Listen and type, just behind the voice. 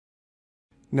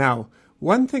Now,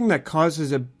 one thing that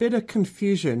causes a bit of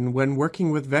confusion when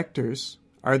working with vectors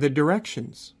are the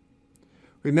directions.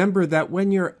 Remember that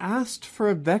when you're asked for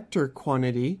a vector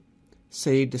quantity,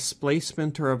 say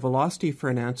displacement or a velocity for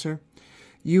an answer,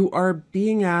 you are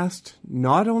being asked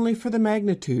not only for the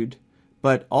magnitude,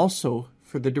 but also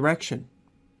for the direction.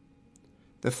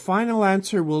 The final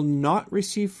answer will not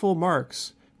receive full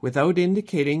marks without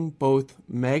indicating both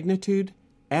magnitude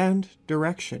and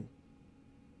direction.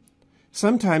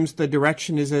 Sometimes the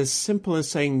direction is as simple as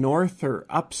saying north or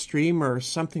upstream or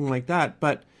something like that,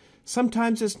 but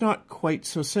sometimes it's not quite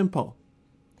so simple.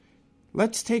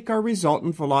 Let's take our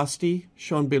resultant velocity,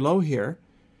 shown below here,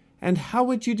 and how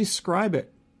would you describe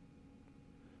it?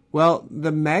 Well,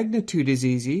 the magnitude is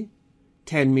easy,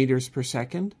 10 meters per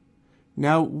second.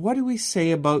 Now, what do we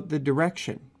say about the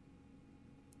direction?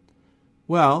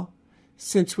 Well,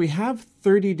 since we have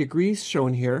 30 degrees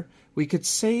shown here, we could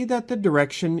say that the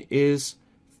direction is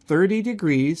 30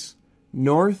 degrees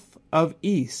north of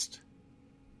east.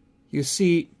 You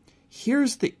see,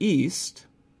 here's the east,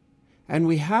 and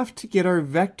we have to get our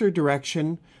vector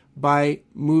direction by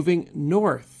moving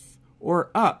north or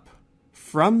up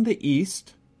from the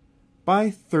east by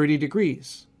 30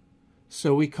 degrees.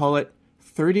 So we call it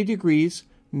 30 degrees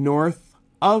north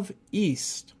of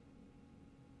east.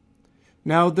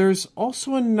 Now there's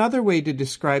also another way to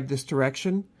describe this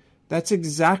direction that's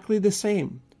exactly the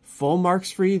same, full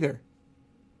marks for either.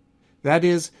 That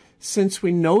is, since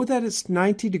we know that it's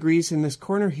 90 degrees in this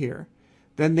corner here,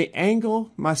 then the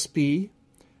angle must be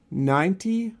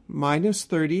 90 minus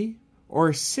 30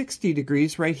 or 60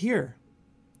 degrees right here.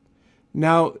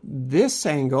 Now this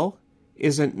angle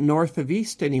isn't north of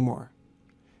east anymore.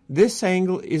 This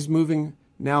angle is moving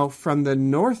now from the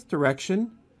north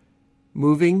direction,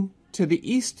 moving to the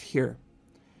east here.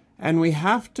 And we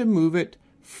have to move it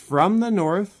from the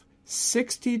north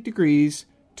 60 degrees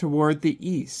toward the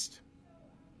east.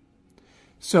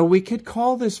 So we could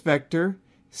call this vector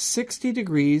 60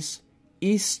 degrees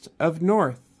east of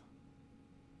north.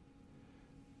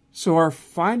 So our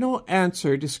final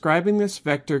answer describing this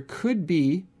vector could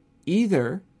be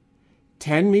either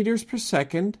 10 meters per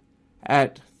second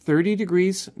at 30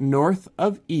 degrees north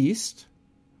of east,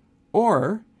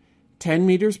 or 10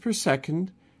 meters per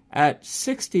second at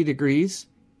 60 degrees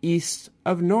east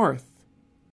of north.